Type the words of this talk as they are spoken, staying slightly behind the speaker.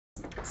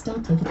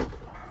Stop taking.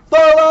 La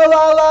la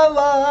la la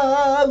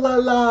la la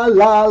la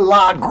la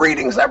la.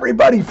 Greetings,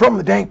 everybody, from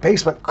the dank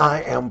basement.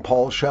 I am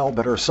Paul Shell,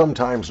 better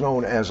sometimes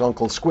known as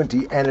Uncle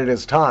Squinty, and it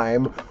is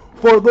time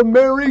for the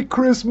Merry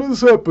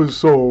Christmas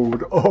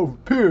episode of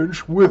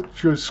Pinch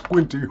Witcha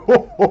Squinty.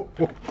 Ho ho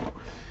ho.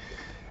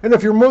 And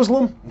if you're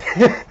Muslim,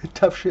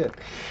 tough shit.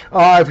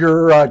 If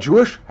you're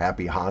Jewish,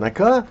 happy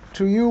Hanukkah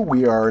to you.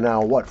 We are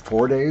now,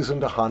 4 days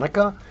into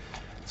Hanukkah?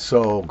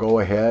 So go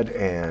ahead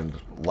and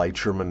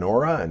light your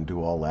menorah and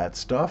do all that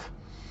stuff.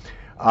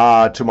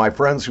 To my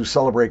friends who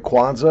celebrate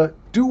Kwanza,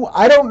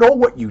 I don't know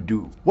what you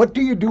do. What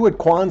do you do at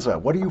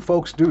Kwanza? What do you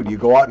folks do? Do you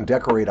go out and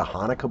decorate a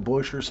Hanukkah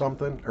bush or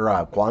something? Or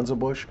a Kwanza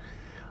bush?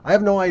 I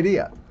have no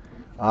idea.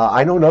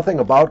 I know nothing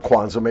about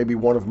Kwanza. Maybe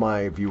one of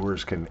my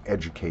viewers can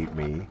educate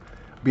me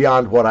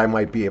beyond what I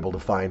might be able to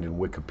find in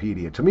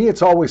Wikipedia. To me,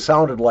 it's always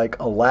sounded like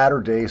a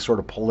latter-day sort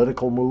of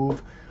political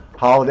move.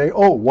 Holiday.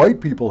 Oh, white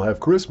people have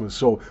Christmas,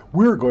 so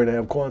we're going to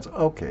have Kwanza.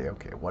 Okay,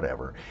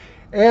 whatever.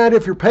 And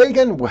if you're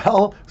pagan,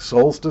 well,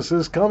 Solstice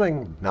is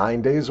coming,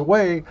 9 days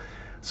away.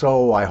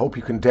 So I hope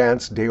you can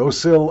dance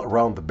deosil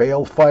around the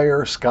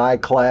balefire,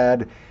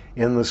 skyclad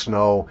in the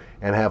snow,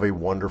 and have a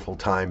wonderful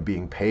time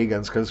being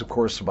pagans, because, of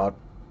course, about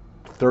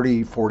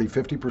 30, 40,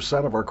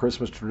 50% of our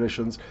Christmas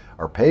traditions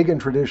are pagan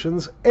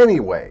traditions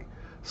anyway.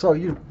 So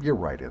you're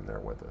right in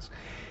there with us.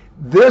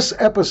 This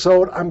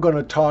episode, I'm going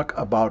to talk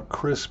about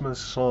Christmas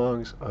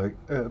songs I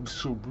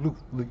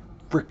absolutely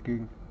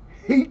freaking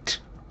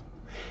hate.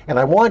 And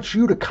I want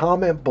you to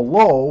comment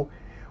below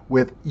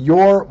with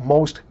your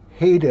most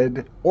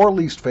hated or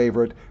least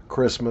favorite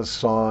Christmas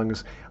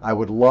songs. I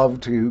would love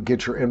to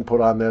get your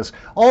input on this.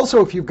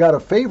 Also, if you've got a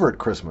favorite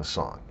Christmas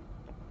song,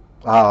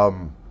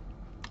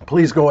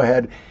 please go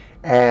ahead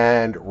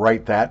and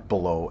write that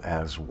below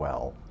as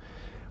well.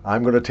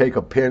 I'm going to take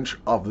a pinch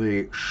of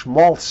the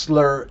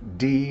Schmalzler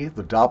D,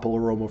 the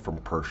Doppelaroma from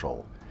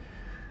Purcell.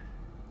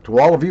 To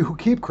all of you who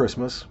keep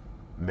Christmas,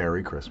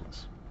 Merry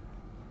Christmas.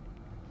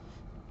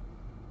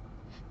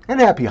 And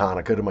Happy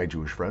Hanukkah to my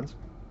Jewish friends.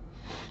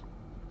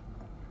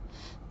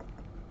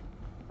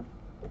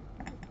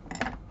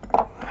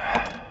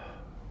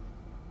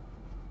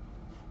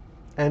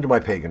 And to my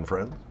pagan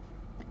friends.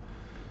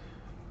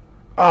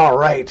 All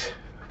right.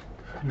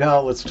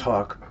 Now let's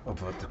talk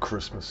about the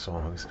Christmas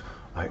songs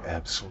I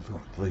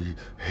absolutely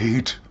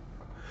hate.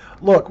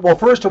 Look, well,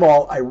 first of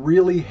all, I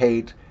really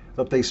hate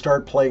that they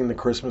start playing the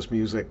Christmas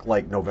music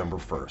like November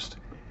 1st.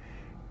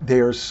 They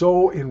are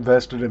so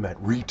invested in that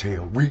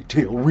retail.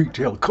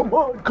 Come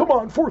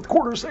on, fourth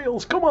quarter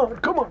sales. Come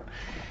on.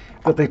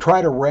 That they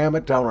try to ram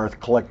it down our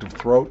collective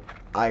throat.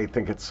 I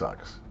think it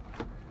sucks.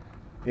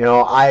 You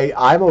know,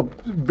 I'm a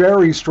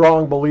very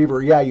strong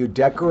believer. Yeah, you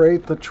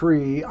decorate the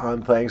tree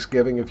on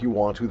Thanksgiving if you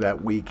want to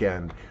that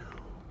weekend.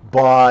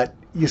 But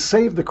you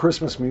save the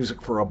Christmas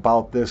music for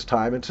about this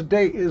time. And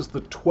today is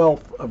the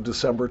 12th of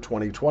December,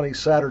 2020,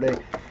 Saturday.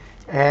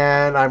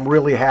 And I'm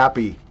really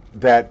happy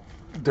that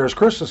there's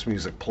Christmas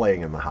music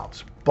playing in the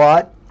house.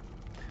 But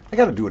I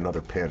got to do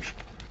another pinch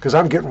because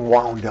I'm getting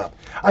wound up.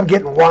 I'm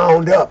getting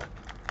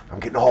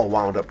all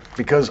wound up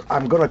because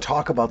I'm going to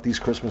talk about these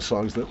Christmas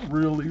songs that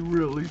really,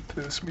 really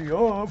piss me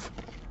off.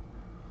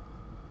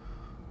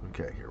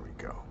 Okay, here we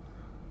go.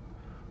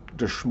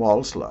 Der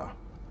Schmalzler.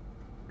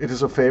 It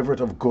is a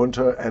favorite of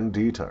Gunther and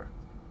Dieter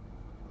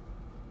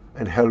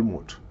and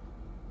Helmut.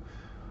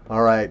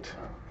 All right.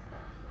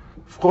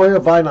 Frohe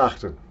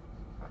Weihnachten.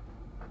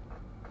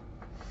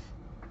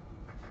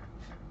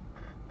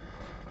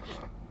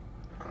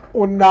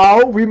 And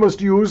now we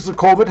must use the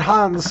COVID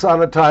hand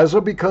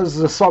sanitizer because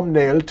the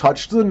thumbnail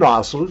touched the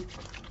nozzle.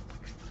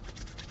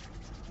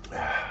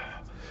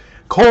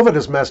 COVID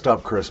has messed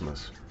up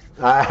Christmas.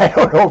 I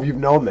don't know if you've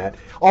known that.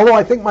 Although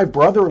I think my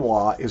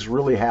brother-in-law is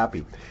really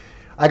happy.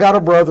 I got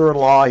a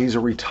brother-in-law. He's a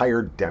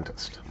retired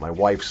dentist, my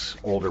wife's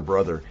older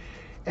brother.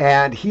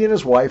 And he and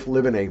his wife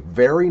live in a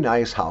very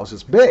nice house.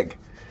 It's big.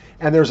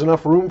 And there's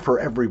enough room for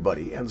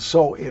everybody. And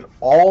so it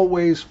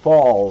always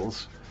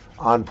falls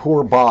on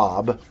poor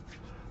Bob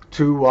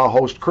to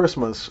host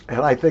Christmas,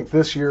 and I think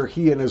this year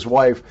he and his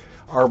wife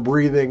are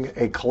breathing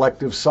a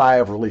collective sigh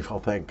of relief. Oh,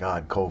 thank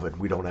God, COVID,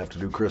 we don't have to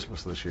do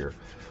Christmas this year.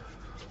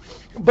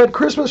 But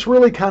Christmas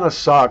really kind of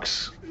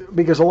sucks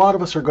because a lot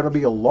of us are going to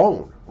be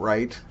alone,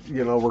 right?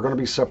 You know, we're going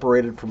to be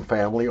separated from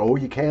family. Oh,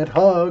 you can't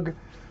hug.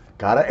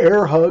 Got to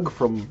air hug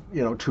from,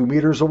 2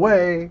 meters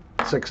away,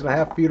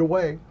 6.5 feet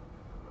away.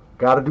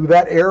 Got to do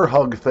that air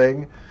hug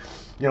thing.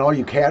 You know,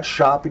 you can't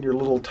shop in your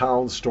little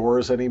town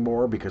stores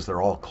anymore because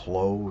they're all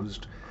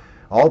closed.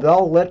 Oh,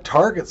 they'll let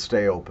Target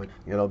stay open.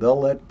 You know, they'll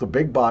let the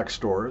big box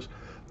stores,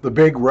 the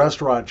big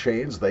restaurant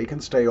chains, they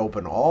can stay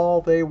open all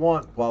they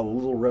want while the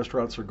little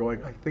restaurants are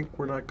going, I think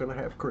we're not going to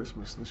have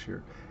Christmas this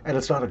year. And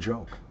it's not a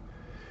joke.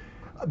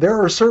 There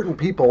are certain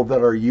people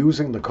that are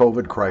using the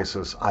COVID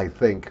crisis, I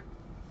think,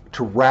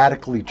 to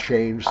radically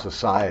change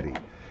society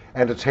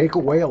and to take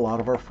away a lot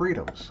of our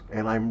freedoms.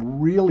 And I'm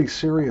really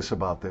serious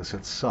about this.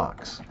 It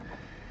sucks.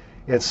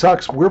 It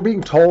sucks. We're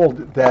being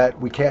told that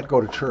we can't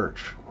go to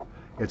church.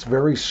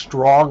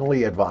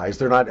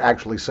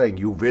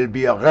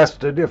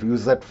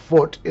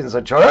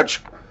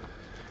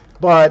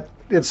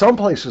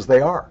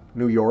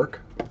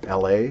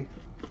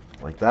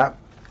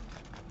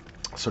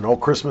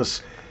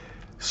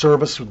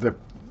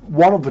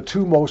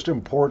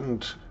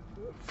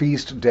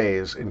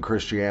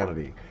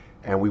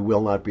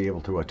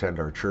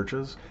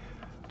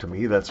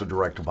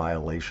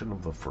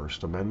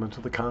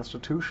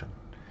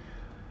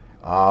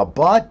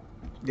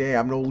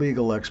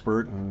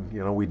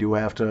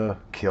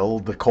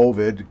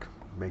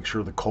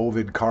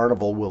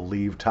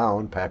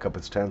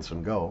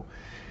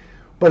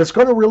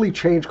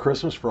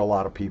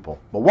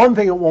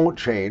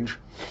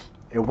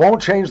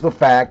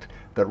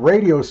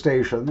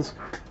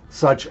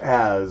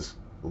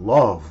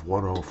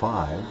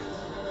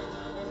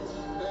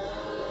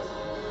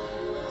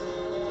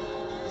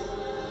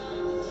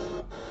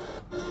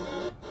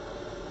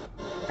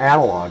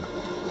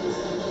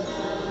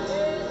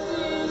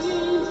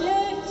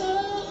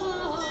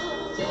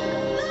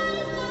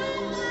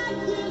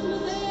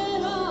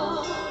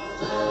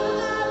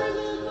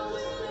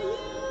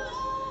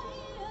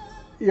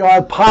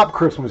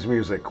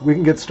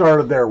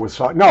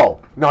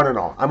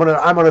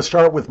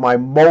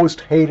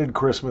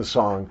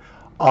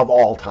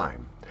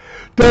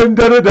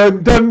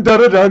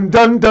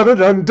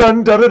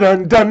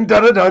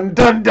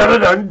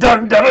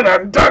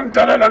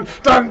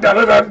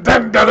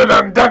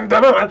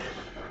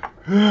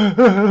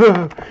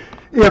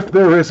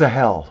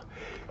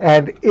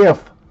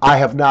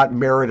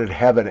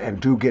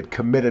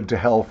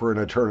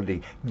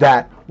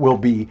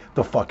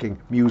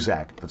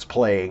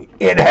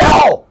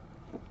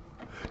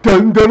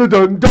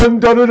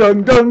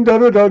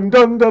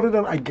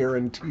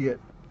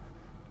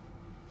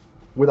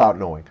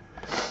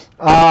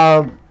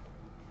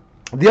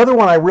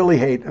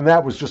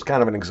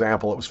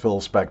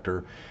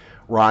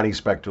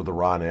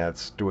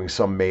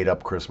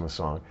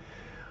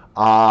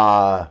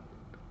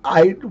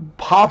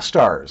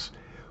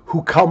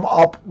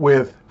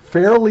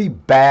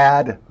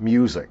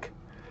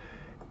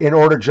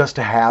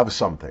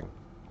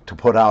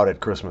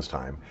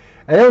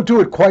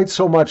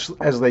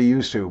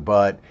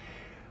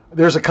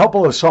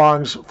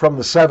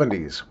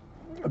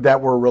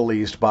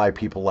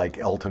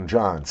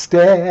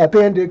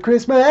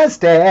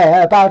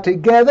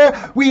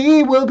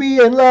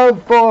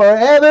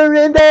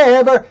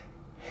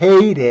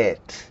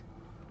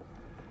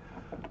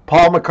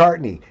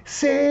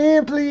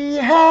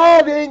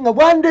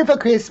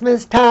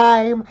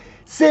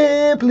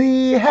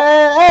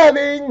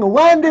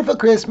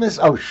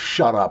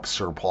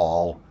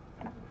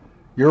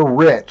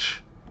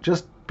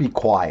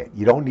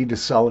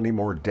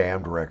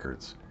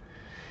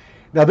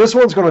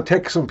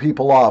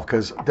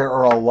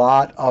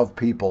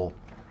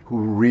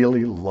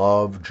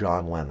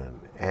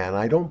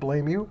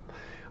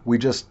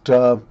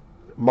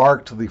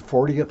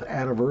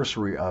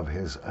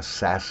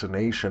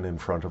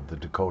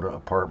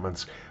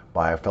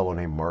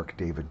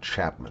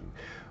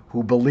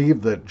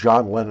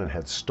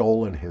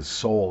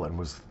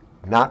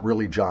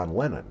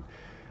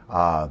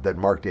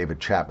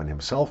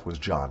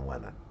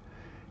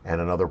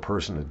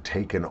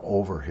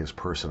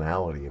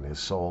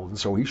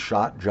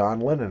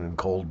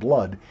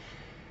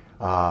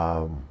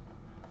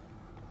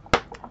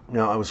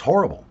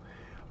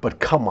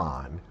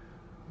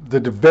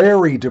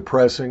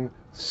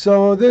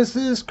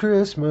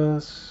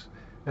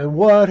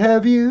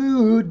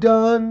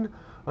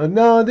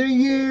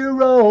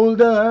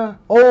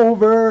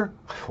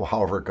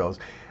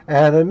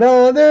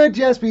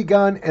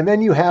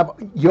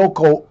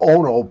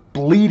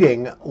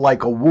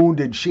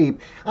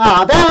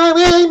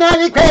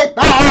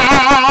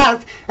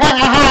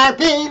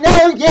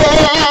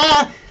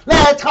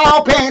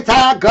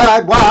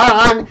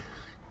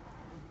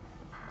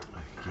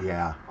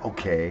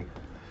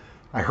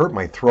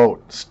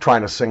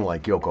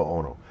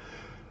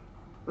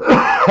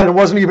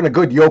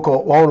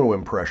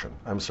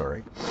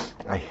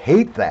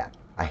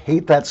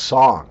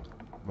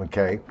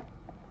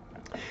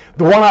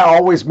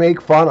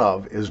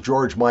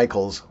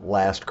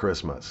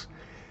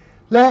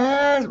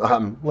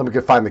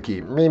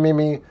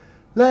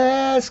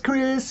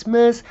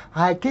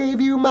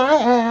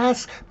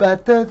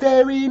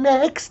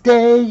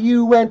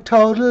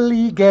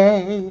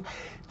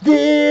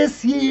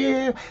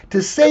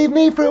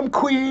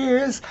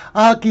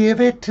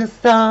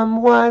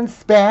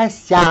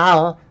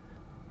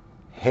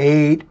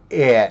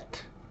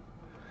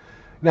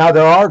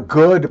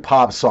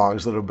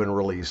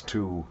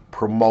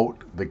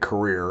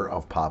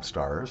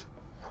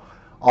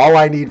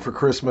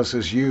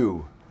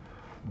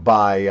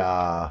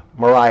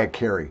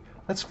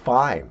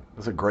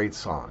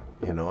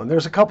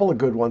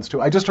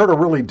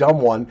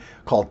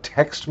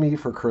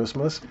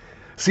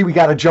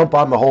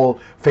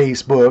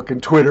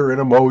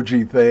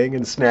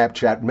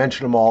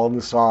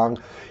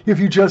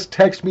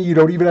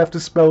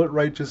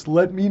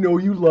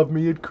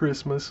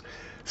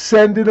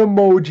 Send an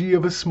emoji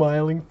of a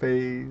smiling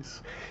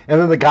face. And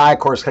then the guy, of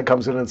course,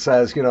 comes in and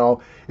says,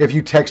 if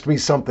you text me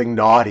something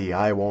naughty,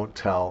 I won't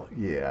tell.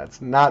 Yeah,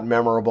 it's not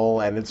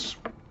memorable, and it's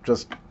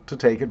just to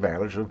take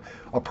advantage of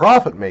a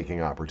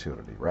profit-making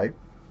opportunity, right?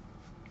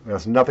 It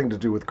has nothing to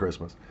do with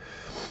Christmas.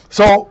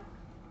 So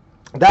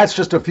that's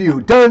just a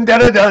few. Dun,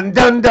 dun, dun, dun,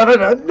 dun, dun,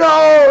 dun.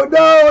 No,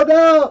 no,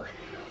 no.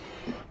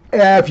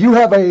 If you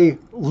have a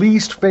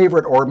least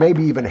favorite or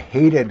maybe even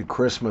hated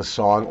Christmas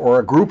song or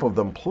a group of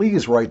them,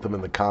 please write them in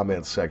the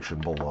comments section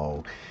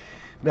below.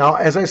 Now,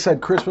 as I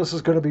said, Christmas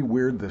is going to be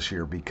weird this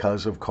year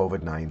because of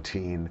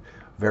COVID-19,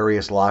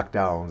 various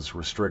lockdowns,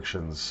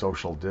 restrictions,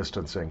 social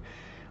distancing.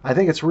 I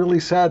think it's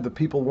really sad that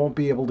people won't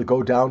be able to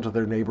go down to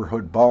their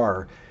neighborhood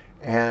bar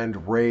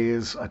and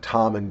raise a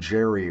Tom and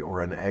Jerry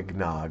or an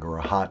eggnog or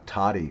a hot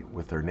toddy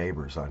with their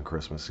neighbors on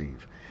Christmas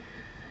Eve.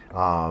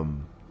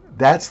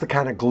 That's the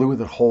kind of glue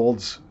that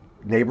holds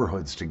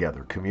neighborhoods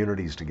together,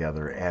 communities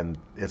together, and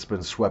it's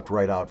been swept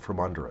right out from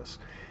under us.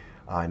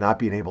 Not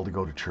being able to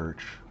go to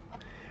church,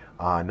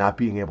 not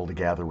being able to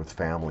gather with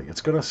family.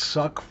 It's going to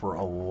suck for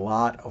a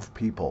lot of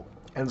people.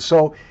 And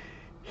so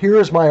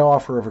here's my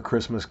offer of a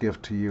Christmas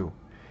gift to you.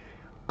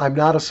 I'm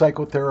not a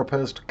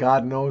psychotherapist.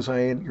 God knows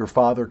I ain't your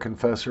father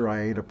confessor.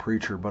 I ain't a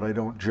preacher, but I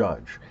don't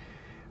judge.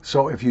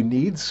 So if you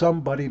need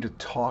somebody to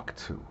talk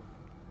to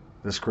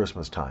this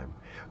Christmas time,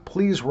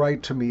 please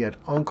write to me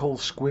at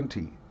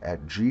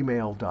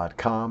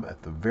unclesquinty@gmail.com.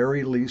 At the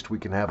very least, we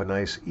can have a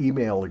nice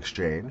email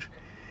exchange.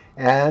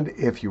 And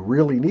if you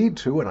really need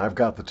to, and I've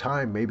got the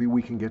time, maybe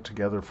we can get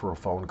together for a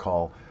phone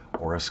call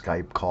or a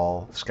Skype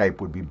call.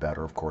 Skype would be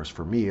better, of course.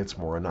 For me, it's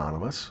more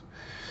anonymous.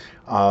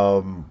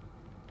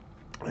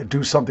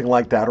 Do something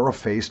like that, or a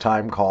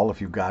FaceTime call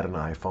if you've got an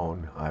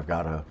iPhone. I've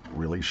got a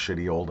really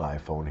shitty old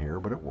iPhone here,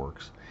 but it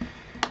works.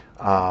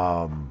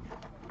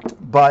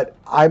 But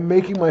I'm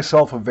making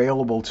myself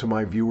available to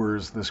my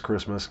viewers this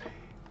Christmas.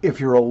 If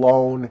you're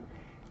alone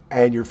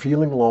and you're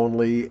feeling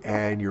lonely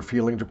and you're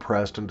feeling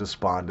depressed and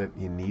despondent,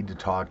 you need to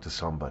talk to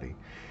somebody.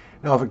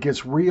 Now, if it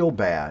gets real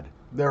bad,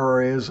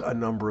 there is a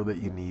number that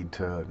you need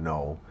to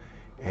know.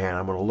 And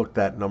I'm going to look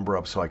that number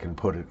up so I can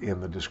put it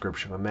in the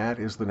description. And that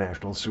is the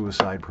National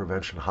Suicide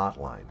Prevention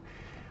Hotline.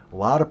 A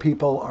lot of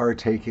people are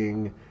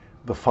taking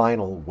the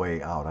final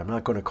way out. I'm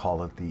not going to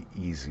call it the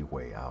easy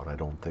way out. I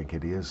don't think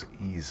it is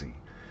easy.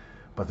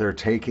 But they're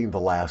taking the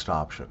last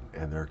option,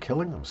 and they're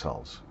killing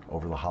themselves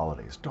over the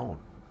holidays.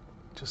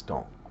 Just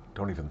don't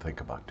even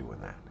think about doing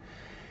that.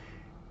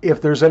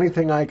 If there's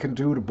anything I can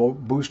do to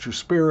boost your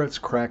spirits,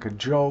 crack a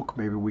joke,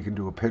 maybe we can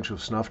do a pinch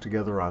of snuff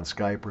together on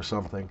Skype or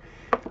something,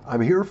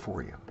 I'm here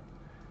for you.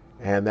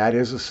 And that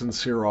is a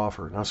sincere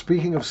offer. Now,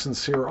 speaking of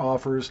sincere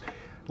offers,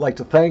 I'd like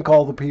to thank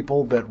all the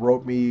people that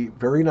wrote me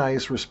very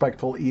nice,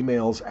 respectful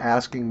emails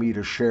asking me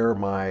to share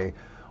my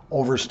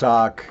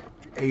overstock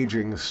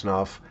aging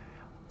snuff.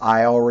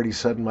 I already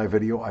said in my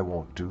video I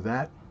won't do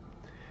that.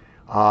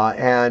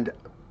 And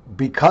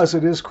because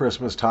it is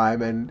Christmas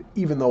time, and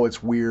even though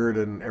it's weird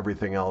and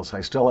everything else, I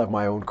still have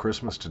my own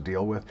Christmas to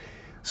deal with.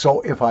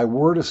 So if I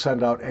were to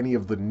send out any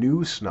of the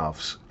new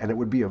snuffs, and it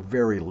would be a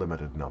very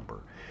limited number,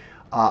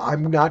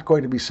 I'm not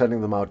going to be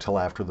sending them out till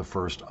after the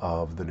 1st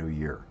of the new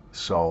year.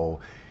 So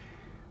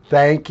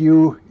thank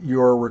you.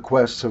 Your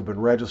requests have been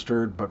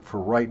registered, but for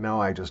right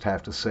now, I just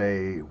have to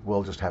say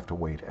we'll just have to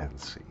wait and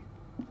see.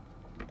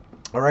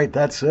 All right,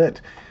 that's it.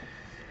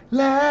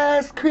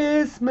 Last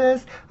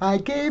Christmas, I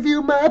gave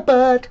you my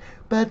butt,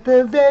 but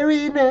the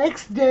very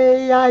next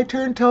day, I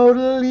turned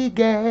totally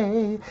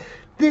gay.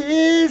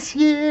 This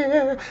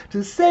year,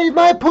 to save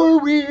my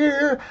poor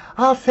rear,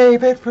 I'll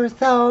save it for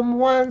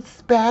someone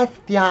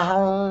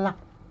special.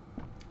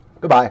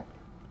 Goodbye.